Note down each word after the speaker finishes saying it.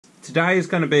Today is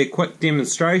going to be a quick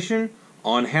demonstration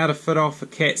on how to fit off a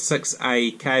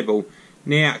Cat6a cable.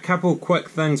 Now, a couple of quick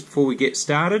things before we get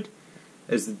started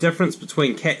is the difference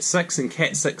between Cat6 and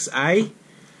Cat6a.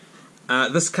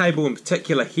 This cable in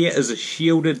particular here is a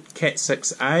shielded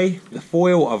Cat6a. The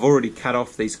foil, I've already cut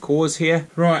off these cores here.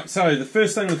 Right, so the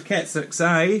first thing with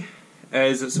Cat6a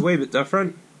is it's a wee bit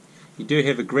different. You do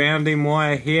have a grounding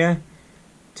wire here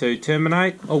to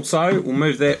terminate. Also, we'll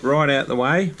move that right out the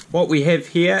way. What we have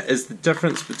here is the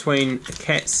difference between a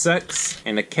Cat6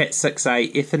 and a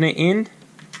Cat6a Ethernet end.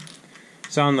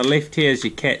 So on the left here is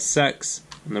your Cat6,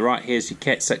 on the right here is your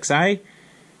Cat6a.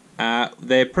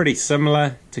 They're pretty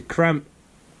similar to Crimp.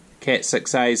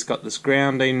 Cat6a's got this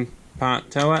grounding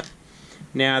part to it.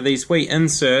 Now these wee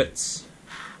inserts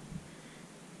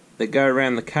that go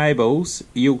around the cables,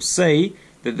 you'll see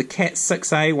that the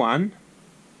Cat6a one,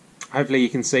 hopefully you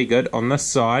can see good on this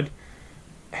side,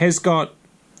 has got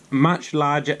much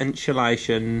larger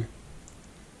insulation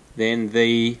than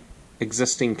the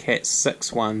existing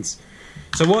Cat6 ones.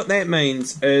 So what that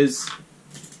means is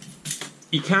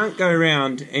you can't go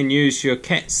around and use your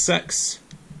Cat6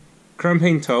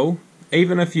 crimping tool,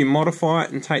 even if you modify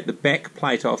it and take the back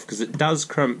plate off, because it does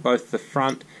crimp both the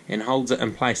front and holds it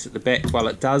in place at the back while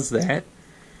it does that.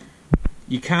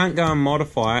 You can't go and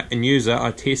modify it and use it.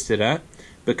 I tested it,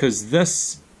 because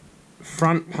this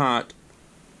front part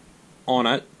on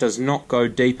it does not go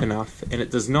deep enough and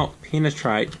it does not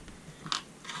penetrate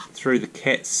through the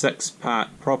Cat6 part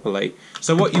properly.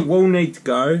 So what you will need to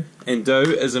go and do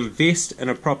is invest in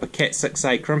a proper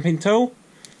Cat6a crimping tool.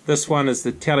 This one is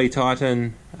the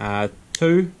Titan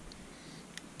 2,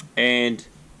 and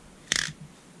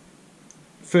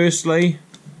firstly,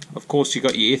 of course, you've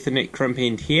got your Ethernet crimp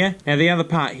end here. Now the other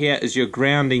part here is your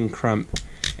grounding crimp,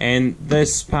 and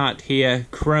this part here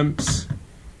crimps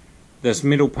this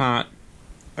middle part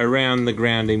around the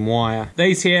grounding wire.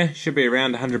 These here should be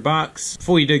around $100.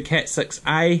 Before you do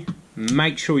Cat6a,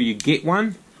 make sure you get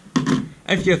one.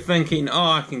 If you're thinking,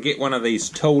 oh, I can get one of these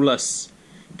toolless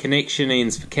connection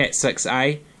ends for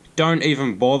Cat6a, don't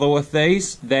even bother with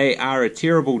these. They are a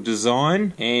terrible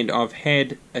design, and I've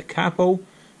had a couple,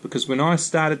 because when I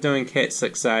started doing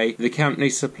Cat6a, the company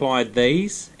supplied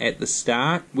these at the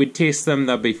start. We'd test them,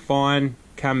 they'd be fine,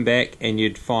 come back and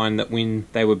you'd find that when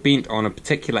they were bent on a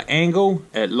particular angle,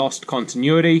 it lost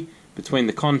continuity between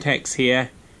the contacts here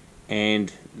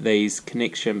and these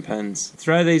connection pins.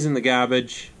 Throw these in the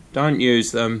garbage, don't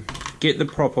use them, get the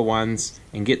proper ones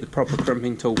and get the proper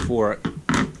crimping tool for it.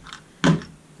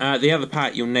 The other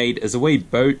part you'll need is a wee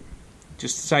boot,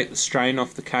 just to take the strain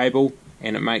off the cable,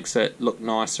 and it makes it look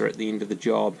nicer at the end of the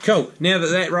job. Cool, now that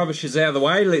that rubbish is out of the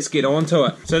way, let's get on to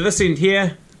it. So this end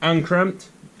here, uncrimped.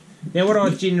 Now what I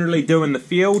generally do in the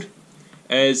field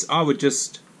is I would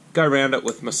just go around it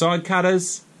with my side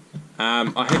cutters.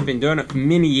 I have been doing it for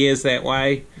many years that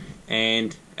way,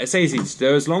 and it's easy to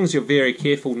do as long as you're very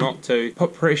careful not to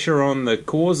put pressure on the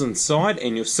cores inside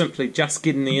and you're simply just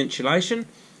getting the insulation.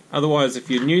 Otherwise, if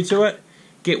you're new to it,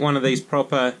 get one of these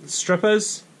proper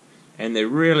strippers, and they're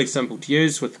really simple to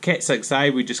use. With the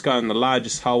Cat6a, we just go in the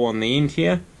largest hole on the end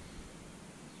here,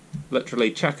 literally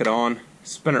chuck it on,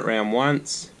 spin it around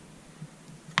once,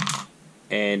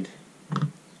 and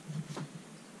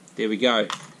there we go.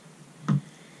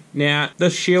 Now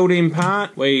this shielding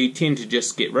part, we tend to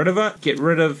just get rid of it, get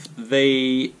rid of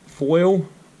the foil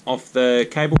off the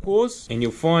cable cores, and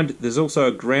you'll find there's also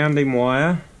a grounding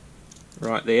wire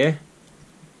right there.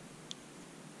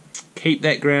 Keep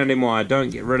that grounding wire, don't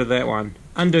get rid of that one.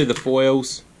 Undo the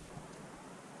foils,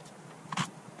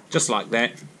 just like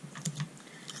that,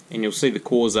 and you'll see the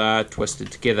cores are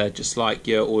twisted together just like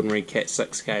your ordinary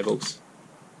Cat6 cables.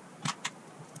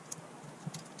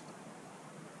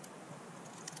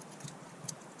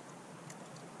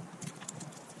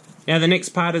 Now the next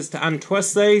part is to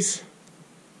untwist these.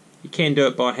 You can do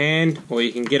it by hand, or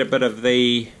you can get a bit of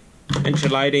the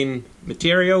insulating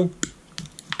material,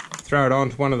 throw it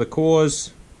onto one of the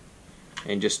cores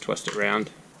and just twist it around.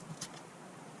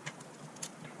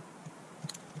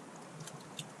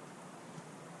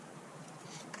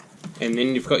 And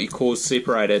then you've got your cores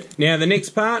separated. Now the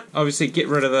next part, obviously get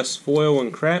rid of this foil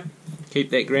and crap, keep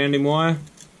that grounding wire.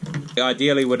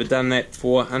 Ideally would have done that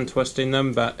before untwisting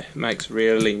them, but it makes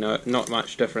really not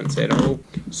much difference at all.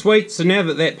 Sweet, so now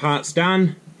that that part's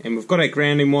done and we've got our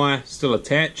grounding wire still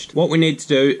attached, what we need to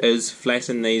do is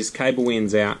flatten these cable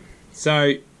ends out.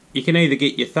 So you can either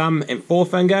get your thumb and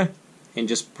forefinger and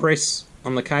just press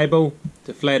on the cable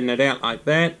to flatten it out like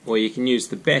that, or you can use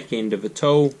the back end of a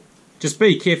tool. Just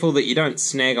be careful that you don't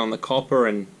snag on the copper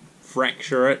and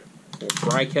fracture it or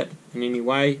break it in any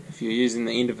way if you're using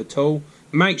the end of a tool.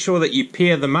 Make sure that you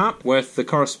pair them up with the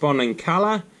corresponding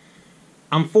colour.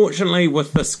 Unfortunately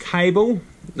with this cable,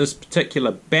 this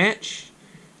particular batch,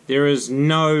 there is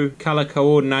no colour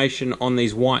coordination on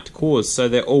these white cores, so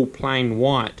they're all plain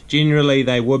white. Generally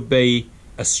they would be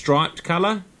a striped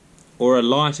colour or a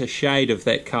lighter shade of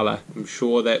that colour. I'm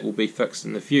sure that will be fixed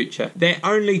in the future. That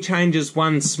only changes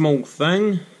one small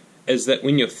thing, is that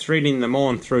when you're threading them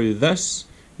on through this,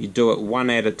 you do it one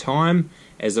at a time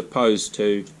as opposed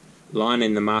to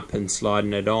lining them up and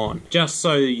sliding it on. Just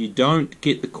so you don't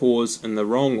get the cores in the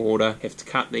wrong order, have to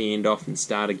cut the end off and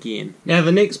start again. Now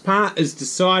the next part is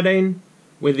deciding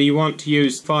whether you want to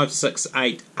use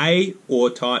 568A or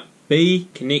type B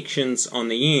connections on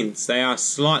the ends. They are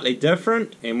slightly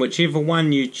different, and whichever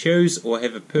one you choose or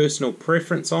have a personal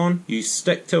preference on, you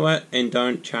stick to it and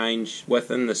don't change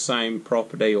within the same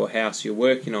property or house you're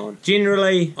working on.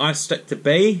 Generally I stick to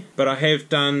B, but I have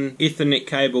done Ethernet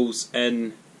cables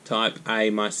in type A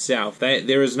myself.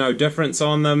 There is no difference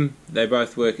on them, they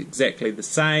both work exactly the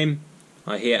same.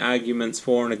 I hear arguments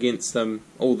for and against them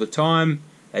all the time.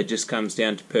 It just comes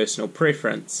down to personal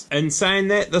preference. In saying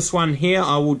that, this one here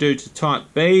I will do to type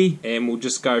B, and we'll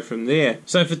just go from there.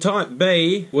 So for type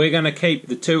B, we're going to keep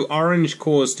the two orange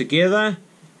cores together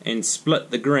and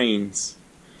split the greens.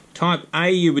 Type A,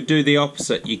 you would do the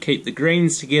opposite. You keep the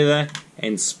greens together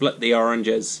and split the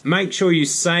oranges. Make sure you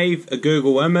save a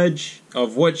Google image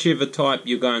of whichever type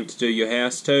you're going to do your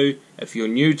house to. If you're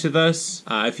new to this,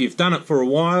 if you've done it for a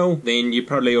while, then you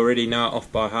probably already know it off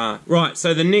by heart. Right,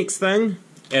 so the next thing,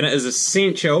 and it is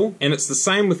essential, and it's the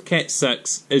same with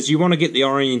Cat6, is you want to get the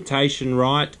orientation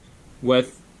right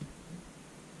with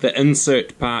the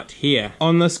insert part here.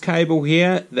 On this cable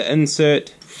here, the insert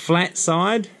flat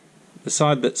side, the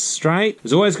side that's straight,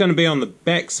 is always going to be on the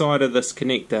back side of this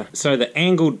connector. So the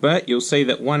angled bit, you'll see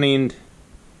that one end,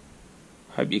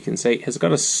 hope you can see, has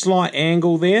got a slight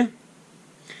angle there.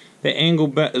 The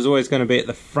angled bit is always going to be at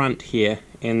the front here,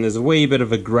 and there's a wee bit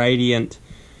of a gradient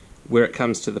where it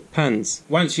comes to the pins.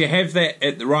 Once you have that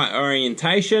at the right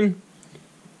orientation,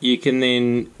 you can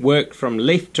then work from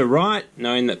left to right,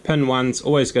 knowing that pin 1's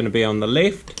always going to be on the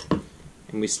left.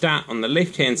 And we start on the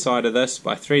left hand side of this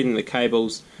by threading the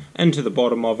cables into the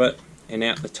bottom of it and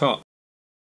out the top.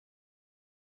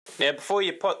 Now before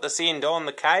you put this end on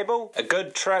the cable, a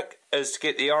good trick is to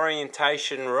get the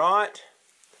orientation right.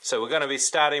 So we're going to be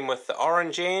starting with the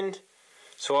orange end.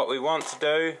 So what we want to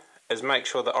do is make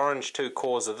sure the orange two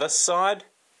cores are this side,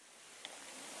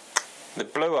 the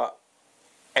blue are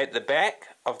at the back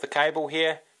of the cable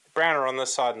here, the brown are on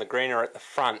this side and the green are at the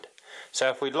front. So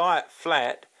if we lie it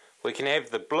flat, we can have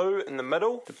the blue in the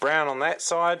middle, the brown on that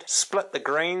side, split the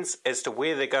greens as to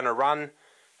where they're going to run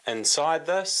inside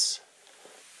this.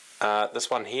 This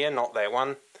one here, not that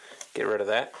one, get rid of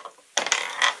that.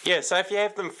 Yeah, so if you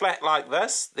have them flat like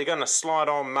this, they're going to slide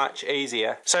on much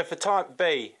easier. So for type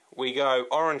B, we go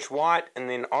orange white and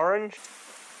then orange.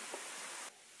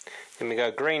 Then we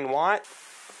go green white,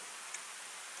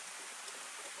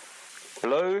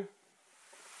 blue,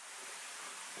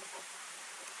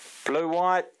 blue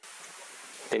white,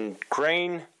 then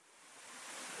green,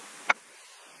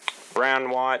 brown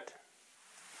white,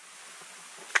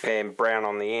 and brown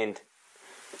on the end.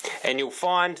 And you'll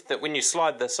find that when you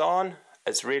slide this on,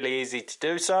 it's really easy to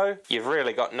do so. You've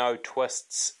really got no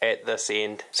twists at this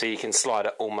end, so you can slide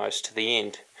it almost to the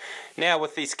end. Now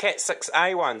with these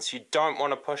Cat6a ones, you don't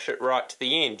want to push it right to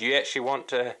the end. You actually want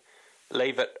to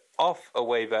leave it off a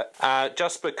wee bit.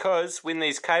 Just because when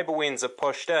these cable ends are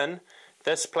pushed in,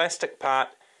 this plastic part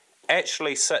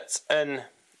actually sits in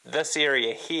this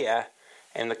area here,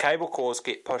 and the cable cores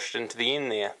get pushed into the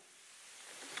end there.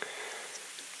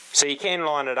 So you can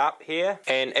line it up here,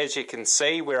 and as you can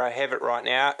see where I have it right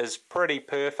now is pretty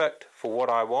perfect for what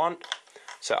I want.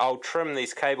 So I'll trim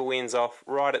these cable ends off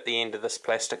right at the end of this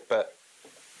plastic bit.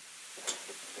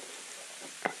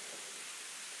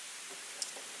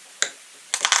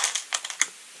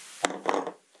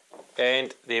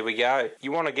 And there we go.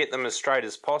 You want to get them as straight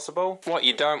as possible. What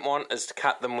you don't want is to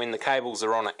cut them when the cables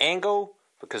are on an angle,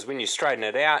 because when you straighten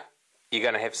it out, you're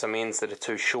going to have some ends that are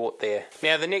too short there.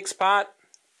 Now the next part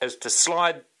is to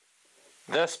slide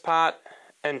this part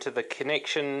into the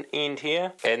connection end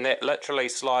here, and that literally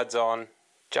slides on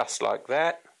just like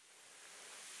that.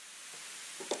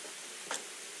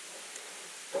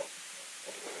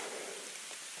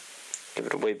 Give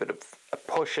it a wee bit of a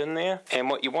push in there, and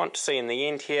what you want to see in the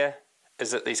end here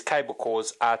is that these cable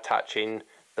cores are touching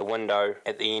the window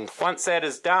at the end. Once that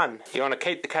is done, you want to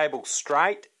keep the cable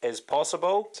straight as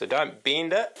possible, so don't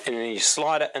bend it, and then you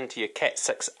slide it into your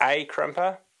Cat6a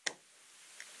crimper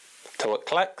till it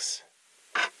clicks,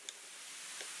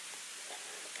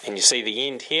 And you see the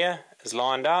end here is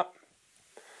lined up,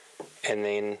 and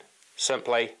then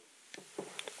simply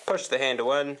push the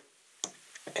handle in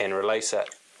and release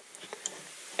it,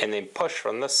 and then push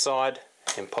from this side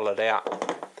and pull it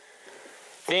out.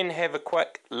 Then have a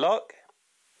quick look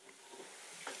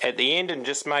at the end and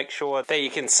just make sure that you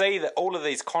can see that all of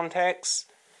these contacts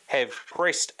have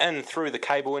pressed in through the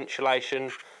cable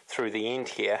insulation through the end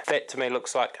here. That to me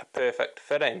looks like a perfect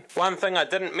fitting. One thing I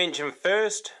didn't mention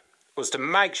first was to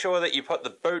make sure that you put the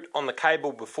boot on the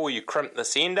cable before you crimp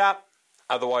this end up.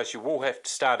 Otherwise you will have to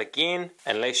start again,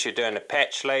 unless you're doing a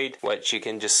patch lead, which you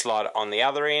can just slide it on the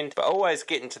other end. But always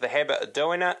get into the habit of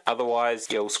doing it, otherwise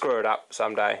you'll screw it up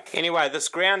someday. Anyway, this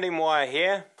grounding wire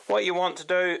here, what you want to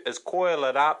do is coil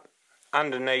it up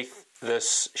underneath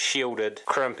this shielded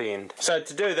crimp end. So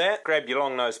to do that, grab your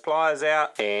long nose pliers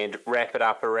out and wrap it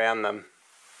up around them.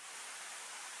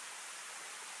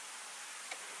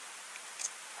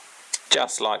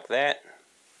 Just like that.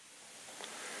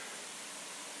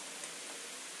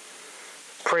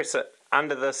 Press it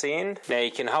under this end. Now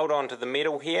you can hold on to the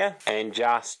metal here and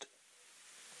just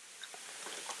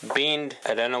bend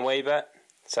it in a wee bit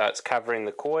so it's covering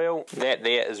the coil. That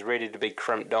there is ready to be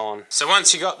crimped on. So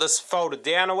once you got this folded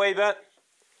down a wee bit,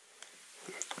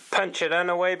 pinch it in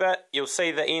a wee bit, you'll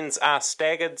see the ends are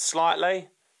staggered slightly.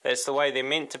 That's the way they're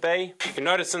meant to be. You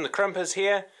notice in the crimpers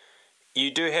here,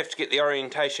 you do have to get the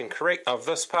orientation correct of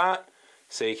this part,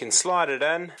 so you can slide it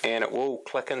in and it will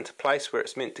click into place where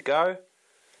it's meant to go.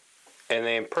 And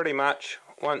then pretty much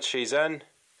once she's in,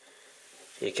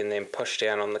 you can then push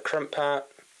down on the crimp part.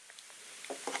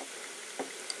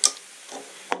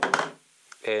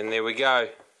 And there we go.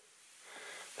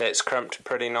 That's crimped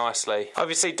pretty nicely.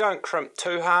 Obviously don't crimp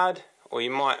too hard or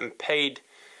you might impede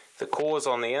the cores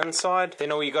on the inside.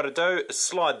 Then all you got to do is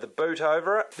slide the boot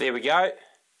over it. There we go.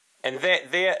 And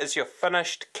that there is your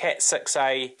finished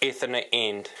Cat6a Ethernet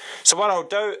end. So what I'll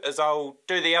do is I'll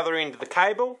do the other end of the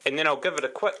cable and then I'll give it a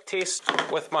quick test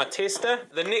with my tester.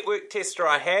 The network tester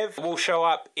I have will show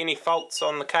up any faults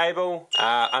on the cable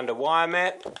under wire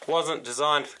map. Wasn't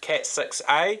designed for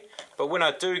Cat6a, but when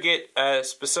I do get a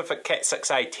specific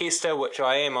Cat6a tester, which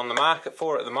I am on the market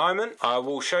for at the moment, I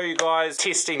will show you guys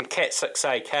testing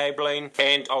Cat6a cabling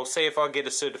and I'll see if I get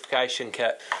a certification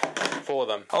kit for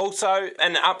them. Also,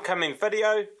 in the upcoming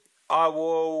video, I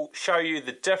will show you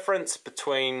the difference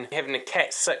between having a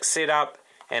Cat6 setup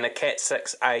and a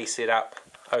Cat6a setup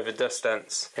over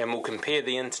distance, and we'll compare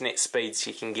the internet speeds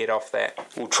you can get off that.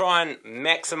 We'll try and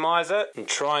maximize it and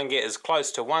try and get as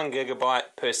close to 1 GB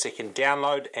per second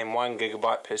download and 1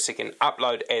 GB per second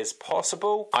upload as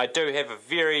possible. I do have a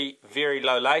very, very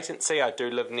low latency. I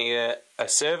do live near a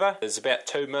server. It's about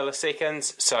 2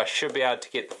 milliseconds, so I should be able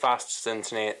to get the fastest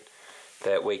internet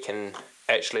that we can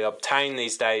actually obtain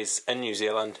these days in New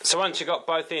Zealand. So once you've got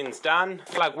both ends done,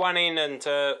 plug one end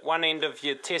into one end of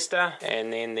your tester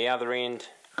and then the other end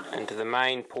into the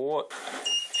main port,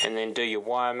 and then do your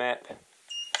wire map.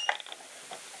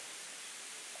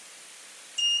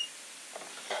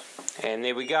 And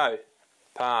there we go,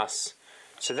 pass.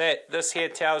 So this here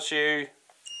tells you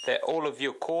that all of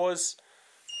your cores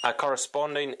are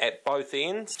corresponding at both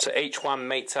ends, so each one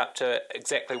meets up to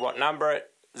exactly what number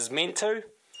it is meant to,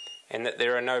 and that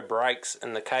there are no breaks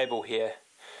in the cable here.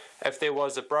 If there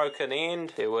was a broken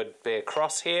end, there would be a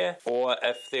cross here, or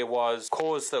if there was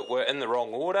cores that were in the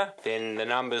wrong order, then the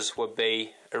numbers would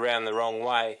be around the wrong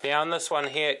way. Now on this one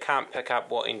here, it can't pick up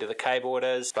what end of the cable it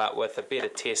is, but with a better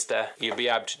tester, you'll be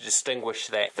able to distinguish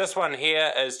that. This one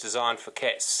here is designed for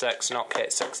Cat6, not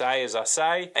Cat6a, as I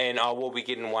say, and I will be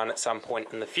getting one at some point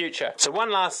in the future. So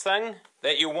one last thing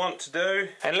that you'll want to do,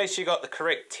 unless you got the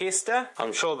correct tester,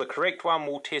 I'm sure the correct one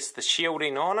will test the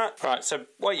shielding on it. Right, so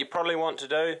what you probably want to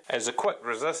do is a quick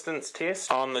resistance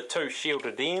test on the two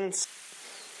shielded ends.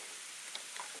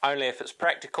 Only if it's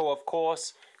practical, of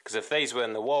course, because if these were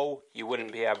in the wall, you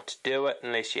wouldn't be able to do it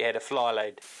unless you had a fly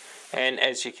lead. And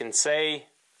as you can see,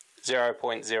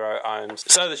 0.0 ohms.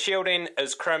 So the shielding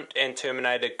is crimped and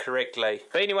terminated correctly.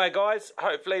 But anyway guys,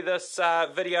 hopefully this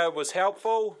video was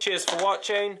helpful. Cheers for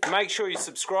watching. Make sure you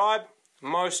subscribe.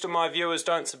 Most of my viewers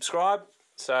don't subscribe,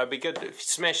 so it'd be good if you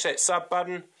smash that sub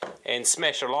button and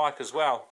smash a like as well.